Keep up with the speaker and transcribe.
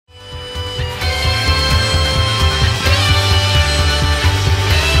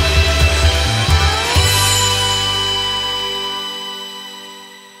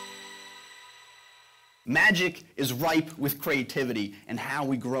magic is ripe with creativity and how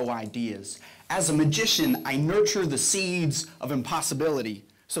we grow ideas. As a magician, I nurture the seeds of impossibility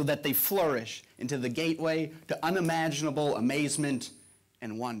so that they flourish into the gateway to unimaginable amazement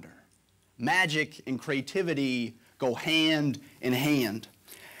and wonder. Magic and creativity go hand in hand.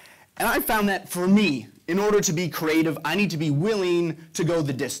 And I found that for me, in order to be creative, I need to be willing to go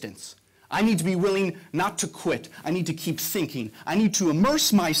the distance. I need to be willing not to quit. I need to keep thinking. I need to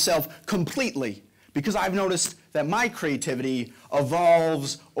immerse myself completely because I've noticed that my creativity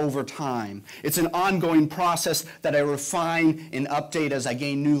evolves over time. It's an ongoing process that I refine and update as I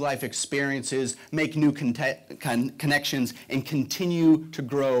gain new life experiences, make new connections, and continue to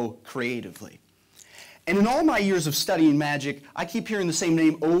grow creatively. And in all my years of studying magic, I keep hearing the same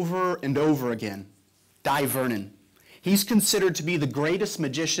name over and over again, Dai Vernon. He's considered to be the greatest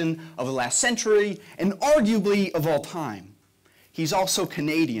magician of the last century and arguably of all time. He's also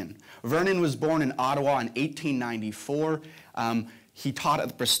Canadian. Vernon was born in Ottawa in 1894. He taught at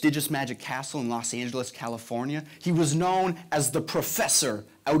the prestigious Magic Castle in Los Angeles, California. He was known as the professor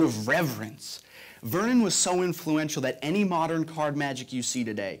out of reverence. Vernon was so influential that any modern card magic you see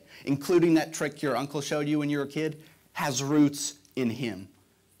today, including that trick your uncle showed you when you were a kid, has roots in him.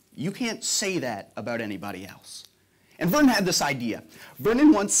 You can't say that about anybody else. And Vernon had this idea.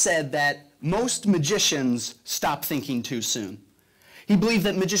 Vernon once said that most magicians stop thinking too soon. He believed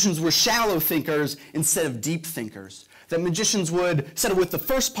that magicians were shallow thinkers instead of deep thinkers. That magicians would settle with the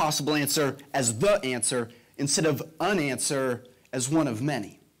first possible answer as the answer instead of an answer as one of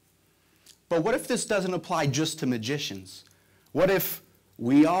many. But what if this doesn't apply just to magicians? What if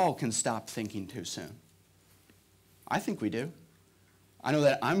we all can stop thinking too soon? I think we do. I know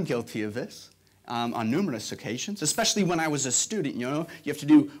that I'm guilty of this on numerous occasions, especially when I was a student. You know, you have to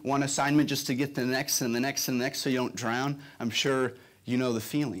do one assignment just to get to the next and the next and the next so you don't drown. I'm sure you know the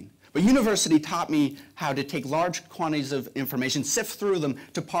feeling. But university taught me how to take large quantities of information, sift through them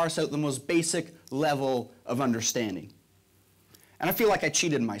to parse out the most basic level of understanding. And I feel like I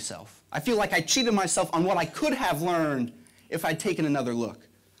cheated myself. I feel like I cheated myself on what I could have learned if I'd taken another look.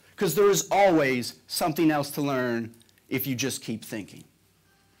 Because there is always something else to learn if you just keep thinking.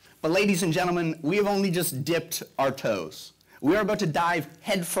 But ladies and gentlemen, we have only just dipped our toes. We are about to dive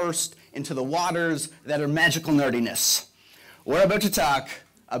headfirst into the waters that are magical nerdiness. We're about to talk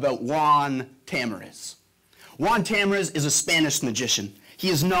about Juan Tamariz. Juan Tamariz is a Spanish magician. He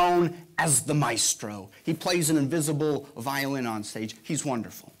is known as the maestro. He plays an invisible violin on stage. He's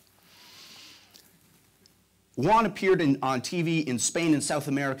wonderful. Juan appeared on TV in Spain and South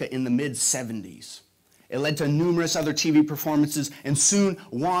America in the mid-70s. It led to numerous other TV performances, and soon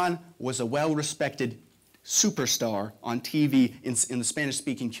Juan was a well-respected superstar on TV in the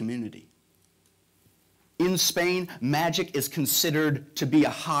Spanish-speaking community. In Spain, magic is considered to be a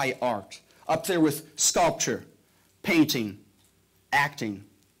high art, up there with sculpture, painting, acting,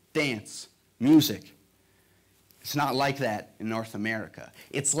 dance, music. It's not like that in North America.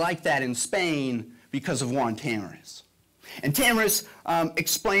 It's like that in Spain because of Juan Tamariz. And Tamariz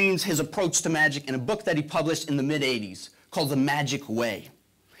explains his approach to magic in a book that he published in the mid-'80s called The Magic Way.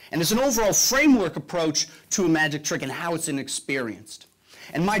 And it's an overall framework approach to a magic trick and how it's experienced.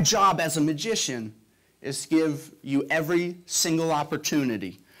 And my job as a magician is to give you every single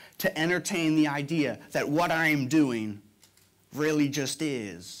opportunity to entertain the idea that what I am doing really just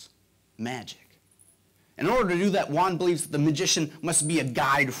is magic. In order to do that, Juan believes that the magician must be a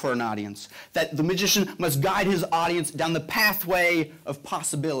guide for an audience, that the magician must guide his audience down the pathway of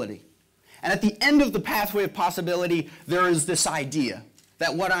possibility. And at the end of the pathway of possibility, there is this idea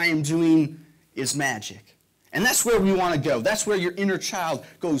that what I am doing is magic. And that's where we want to go. That's where your inner child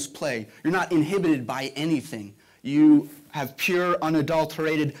goes play. You're not inhibited by anything. You have pure,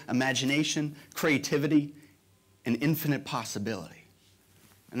 unadulterated imagination, creativity, and infinite possibility.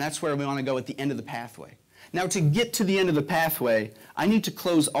 And that's where we want to go at the end of the pathway. Now, to get to the end of the pathway, I need to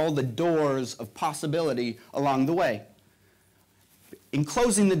close all the doors of possibility along the way. In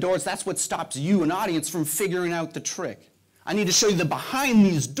closing the doors, that's what stops you, an audience, from figuring out the trick. I need to show you that behind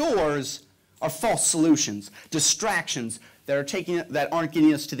these doors are false solutions, distractions that aren't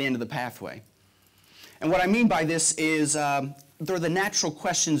getting us to the end of the pathway. And what I mean by this is they're the natural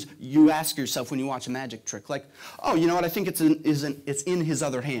questions you ask yourself when you watch a magic trick. Like, oh, you know what, I think it's in his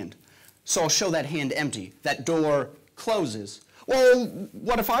other hand. So I'll show that hand empty. That door closes. Well,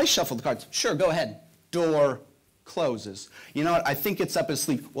 what if I shuffle the cards? Sure, go ahead. Door closes. You know what, I think it's up his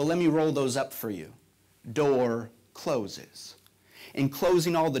sleeve. Well, let me roll those up for you. Door closes. In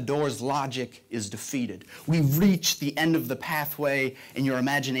closing all the doors, logic is defeated. We've reached the end of the pathway, and your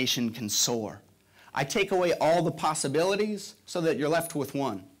imagination can soar. I take away all the possibilities so that you're left with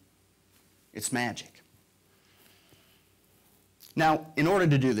one. It's magic. Now, in order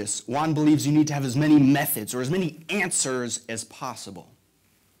to do this, Juan believes you need to have as many methods or as many answers as possible.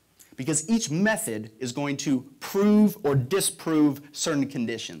 Because each method is going to prove or disprove certain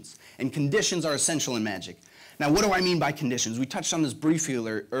conditions. And conditions are essential in magic. Now, what do I mean by conditions? We touched on this briefly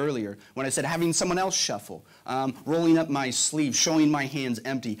earlier when I said having someone else shuffle, rolling up my sleeve, showing my hands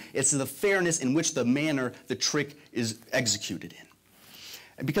empty. It's the fairness in which the manner the trick is executed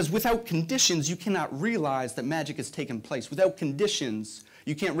in. Because without conditions, you cannot realize that magic has taken place. Without conditions,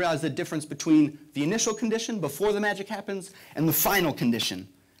 you can't realize the difference between the initial condition before the magic happens and the final condition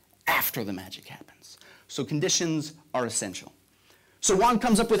after the magic happens. So conditions are essential. So Juan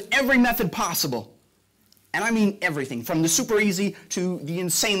comes up with every method possible. And I mean everything, from the super easy to the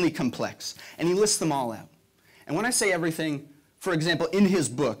insanely complex. And he lists them all out. And when I say everything, for example, in his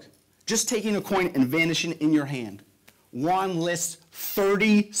book, just taking a coin and vanishing in your hand, Juan lists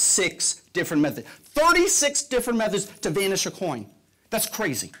 36 different methods. 36 different methods to vanish a coin. That's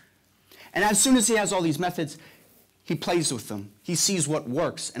crazy. And as soon as he has all these methods, he plays with them. He sees what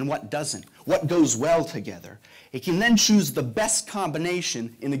works and what doesn't, what goes well together. He can then choose the best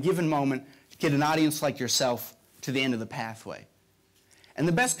combination in a given moment to get an audience like yourself to the end of the pathway. And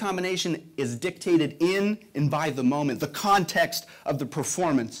the best combination is dictated in and by the moment, the context of the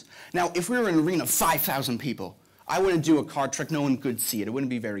performance. Now, if we were in an arena of 5,000 people, I wouldn't do a card trick. No one could see it. It wouldn't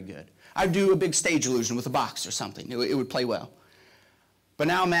be very good. I'd do a big stage illusion with a box or something. It would play well. But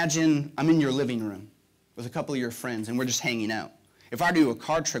now imagine I'm in your living room with a couple of your friends, and we're just hanging out. If I do a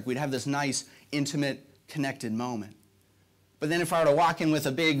card trick, we'd have this nice, intimate, connected moment. But then if I were to walk in with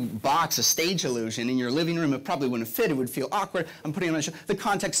a big box, a stage illusion in your living room, it probably wouldn't fit. It would feel awkward. I'm putting it on a show. The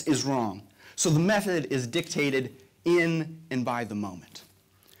context is wrong. So the method is dictated in and by the moment.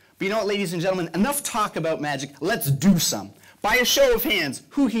 But you know what, ladies and gentlemen? Enough talk about magic. Let's do some. By a show of hands,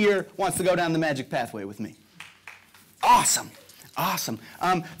 who here wants to go down the magic pathway with me? Awesome. Awesome.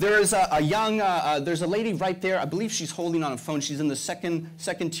 There's a lady right there. I believe she's holding on a phone. She's in the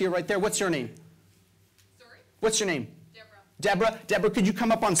second tier right there. What's your name? Sorry? What's your name? Deborah. Deborah, could you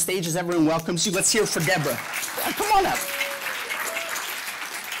come up on stage as everyone welcomes you? Let's hear it for Deborah. Come on up.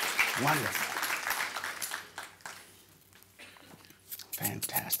 Wonderful.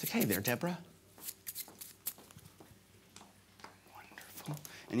 Fantastic. Hey there, Deborah. Wonderful.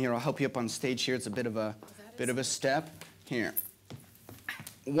 And here, I'll help you up on stage here. It's a bit of a step. Here.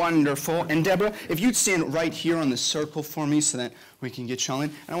 Wonderful. And Deborah, if you'd stand right here on the circle for me so that we can get you all in.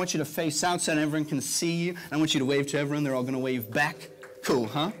 And I want you to face out so that everyone can see you. And I want you to wave to everyone. They're all going to wave back. Cool,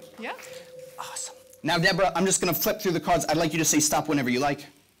 huh? Yeah. Awesome. Now, Deborah, I'm just going to flip through the cards. I'd like you to say stop whenever you like.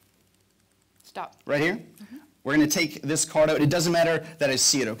 Stop. Right here? Mm-hmm. We're going to take this card out. It doesn't matter that I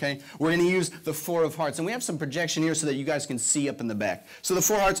see it, okay? We're going to use the 4 of hearts. And we have some projection here so that you guys can see up in the back. So the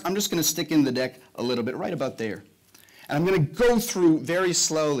 4 hearts, I'm just going to stick in the deck a little bit, right about there. And I'm going to go through very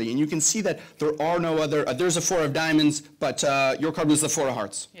slowly, and you can see that there are no other, there's a 4 of diamonds, but your card was the 4 of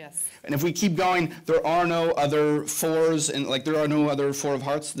hearts. Yes. And if we keep going, there are no other 4s, and like there are no other 4 of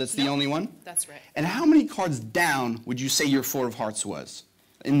hearts, that's the only one? That's right. And how many cards down would you say your 4 of hearts was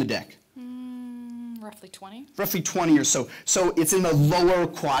in the deck? Roughly 20. Roughly 20 or so. So it's in the lower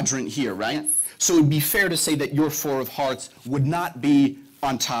quadrant here, right? Yes. So it would be fair to say that your 4 of hearts would not be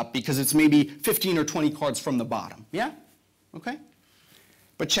on top because it's maybe 15 or 20 cards from the bottom. Yeah? Okay?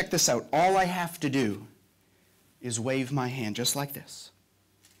 But check this out. All I have to do is wave my hand just like this.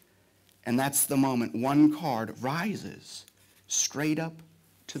 And that's the moment one card rises straight up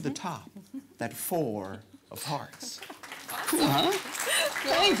to the top. That 4 of hearts. Cool, huh?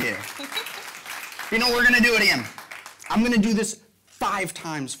 Thank you. You know, we're going to do it again. I'm going to do this 5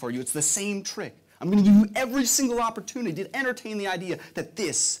 times for you. It's the same trick. I'm going to give you every single opportunity to entertain the idea that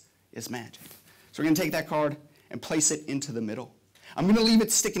this is magic. So we're going to take that card and place it into the middle. I'm going to leave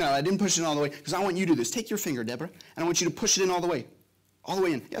it sticking out. I didn't push it in all the way because I want you to do this. Take your finger, Deborah, and I want you to push it in all the way. All the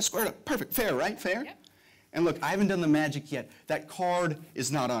way in. Yeah, square it up. Perfect. Fair, right? Fair? Yep. And look, I haven't done the magic yet. That card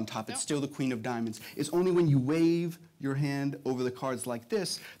is not on top. It's still the Queen of Diamonds. It's only when you wave your hand over the cards like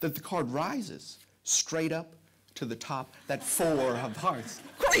this that the card rises straight up to the top, that 4 of hearts.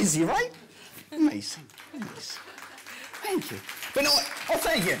 Crazy, right? Amazing. Amazing. Thank you. But you know what? Oh,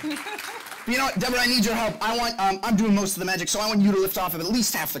 thank you. But you know what, Deborah, I need your help. I'm doing most of the magic, so I want you to lift off of at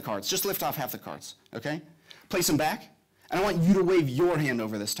least half the cards. Just lift off half the cards, okay? Place them back, and I want you to wave your hand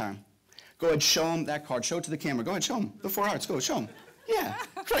over this time. Go ahead, show them that card. Show it to the camera. Go ahead, show them. The 4 hearts. Go, show them. Yeah.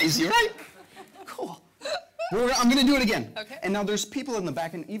 Crazy, right? Cool. I'm going to do it again. Okay. And now there's people in the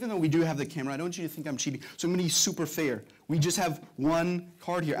back, and even though we do have the camera, I don't want you to think I'm cheating, so I'm going to be super fair. We just have one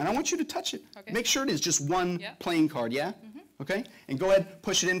card here, and I want you to touch it. Okay. Make sure it is just one playing card, yeah? Okay? And go ahead,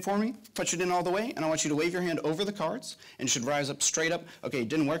 push it in for me. Push it in all the way, and I want you to wave your hand over the cards, and it should rise up straight up. Okay, it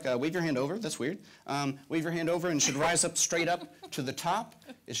didn't work. Wave your hand over. That's weird. Wave your hand over, and it should rise up straight up to the top.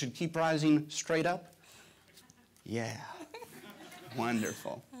 It should keep rising straight up. Yeah.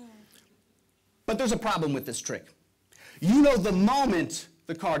 Wonderful. But there's a problem with this trick. You know the moment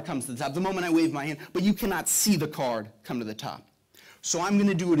the card comes to the top, the moment I wave my hand, but you cannot see the card come to the top. So I'm going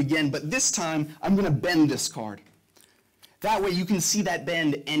to do it again, but this time I'm going to bend this card. That way you can see that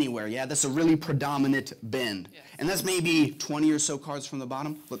bend anywhere, yeah? That's a really predominant bend. Yeah. And that's maybe 20 or so cards from the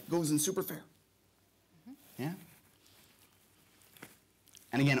bottom. Look, goes in super fair. Yeah?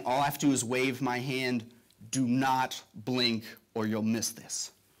 And again, all I have to do is wave my hand. Do not blink or you'll miss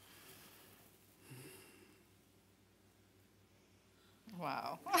this.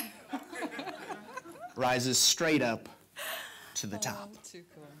 Wow. Rises straight up to the top. Too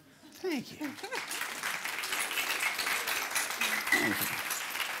cool. Thank you. Thank you.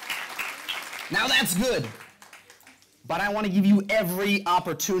 Now that's good. But I want to give you every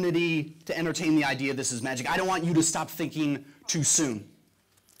opportunity to entertain the idea this is magic. I don't want you to stop thinking too soon.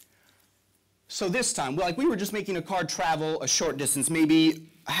 So this time, well, like we were just making a card travel a short distance, maybe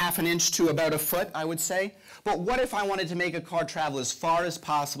a half an inch to about a foot, I would say. But what if I wanted to make a card travel as far as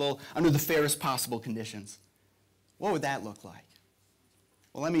possible under the fairest possible conditions? What would that look like?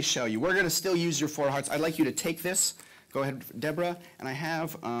 Well, let me show you. We're going to still use your 4 hearts. I'd like you to take this. Go ahead, Deborah. And I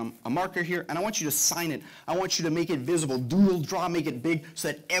have a marker here, and I want you to sign it. I want you to make it visible. Doodle, draw, make it big so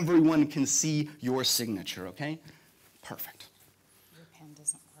that everyone can see your signature, okay? Perfect. Your pen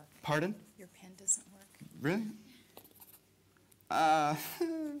doesn't work. Pardon? Your pen doesn't work. Really?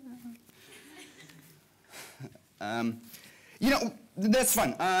 You know, that's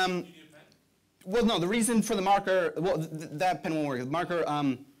fun. Well, no, the reason for the marker, well, that pen won't work. The marker,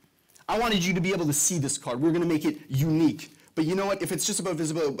 I wanted you to be able to see this card. We're going to make it unique. But you know what? If it's just about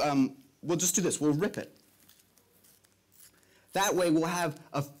visible, we'll just do this. We'll rip it. That way, we'll have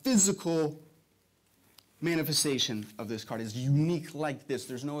a physical manifestation of this card. It's unique like this.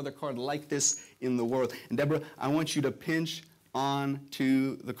 There's no other card like this in the world. And Deborah, I want you to pinch on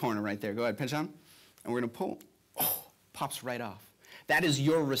to the corner right there. Go ahead, pinch on. And we're going to pull. Oh, pops right off. That is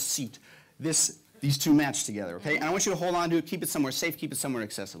your receipt. These two match together, okay? And I want you to hold on to it, keep it somewhere safe, keep it somewhere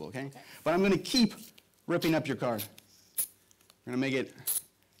accessible, okay? But I'm going to keep ripping up your card. We're going to make it,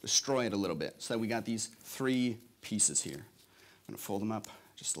 destroy it a little bit so that we got these 3 pieces here. I'm going to fold them up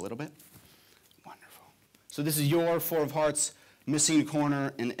just a little bit. Wonderful. So this is your 4 of hearts, missing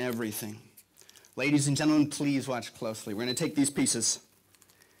corner and everything. Ladies and gentlemen, please watch closely. We're going to take these pieces.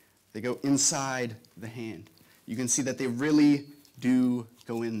 They go inside the hand. You can see that they really do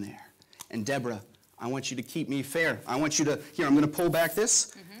go in there. And Deborah, I want you to keep me fair. I want you to, here, I'm going to pull back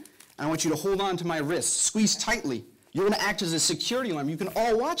this. And I want you to hold on to my wrist. Squeeze tightly. You're going to act as a security alarm. You can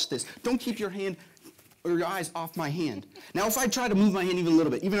all watch this. Don't keep your hand or your eyes off my hand. Now, if I try to move my hand even a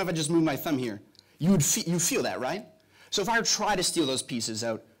little bit, even if I just move my thumb here, you feel that, right? So if I try to steal those pieces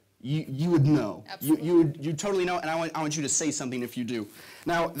out, you would know. Absolutely. You totally know, and I want you to say something if you do.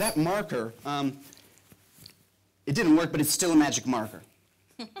 Now, that marker, it didn't work, but it's still a magic marker.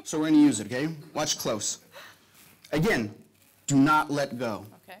 So we're going to use it, okay? Watch close. Again, do not let go.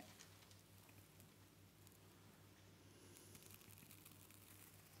 Okay.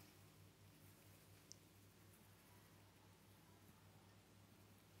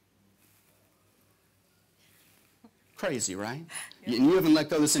 Crazy, right? Yeah. And you haven't let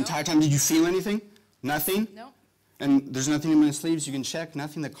go this entire time. Did you feel anything? Nothing? No. And there's nothing in my sleeves. You can check.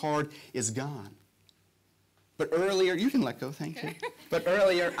 Nothing. The card is gone. But earlier, you can let go, thank you. But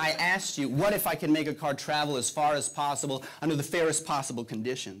earlier, I asked you, what if I could make a card travel as far as possible under the fairest possible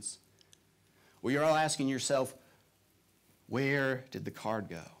conditions? Well, you're all asking yourself, where did the card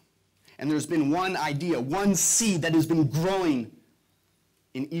go? And there's been one idea, one seed that has been growing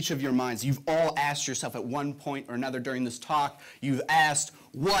in each of your minds. You've all asked yourself at one point or another during this talk, you've asked,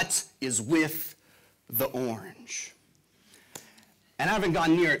 what is with the orange? And I haven't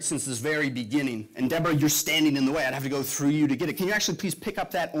gone near it since this very beginning. And Deborah, you're standing in the way. I'd have to go through you to get it. Can you actually please pick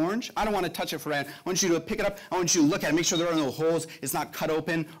up that orange? I don't want to touch it for right now. I want you to pick it up. I want you to look at it. Make sure there are no holes. It's not cut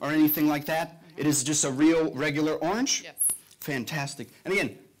open or anything like that. It is just a real, regular orange? Yes. Fantastic. And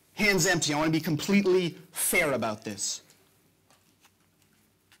again, hands empty. I want to be completely fair about this.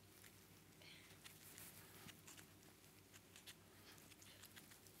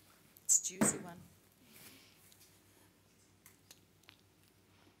 It's a juicy one.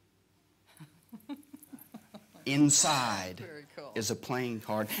 Inside Very cool. is a playing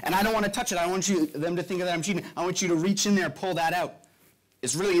card. And I don't want to touch it. I don't want them to think that I'm cheating. I want you to reach in there, pull that out.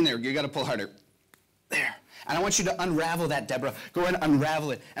 It's really in there. You got to pull harder. There. And I want you to unravel that, Deborah. Go ahead and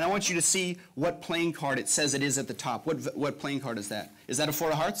unravel it. And I want you to see what playing card it says it is at the top. What playing card is that? Is that a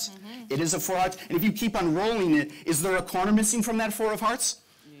 4 of hearts? Mm-hmm. It is a 4 of hearts. And if you keep unrolling it, is there a corner missing from that 4 of hearts?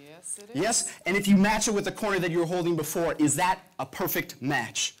 Yes, it is. Yes? And if you match it with the corner that you were holding before, is that a perfect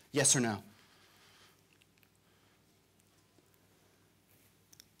match? Yes or no?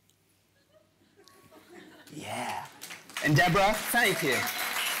 Yeah. And Deborah, thank you.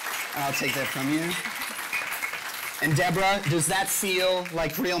 I'll take that from you. And Deborah, does that feel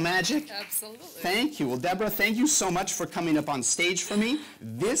like real magic? Absolutely. Thank you. Well, Deborah, thank you so much for coming up on stage for me.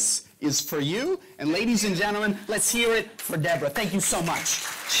 This is for you. And ladies and gentlemen, let's hear it for Deborah. Thank you so much.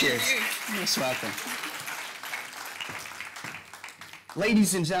 Cheers. You're most welcome.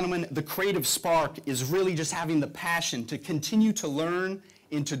 Ladies and gentlemen, the creative spark is really just having the passion to continue to learn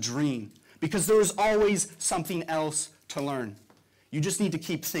and to dream. Because there is always something else to learn. You just need to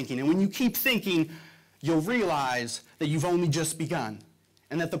keep thinking. And when you keep thinking, you'll realize that you've only just begun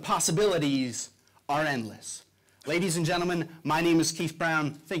and that the possibilities are endless. Ladies and gentlemen, my name is Keith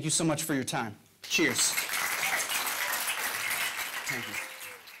Brown. Thank you so much for your time. Cheers. Thank you.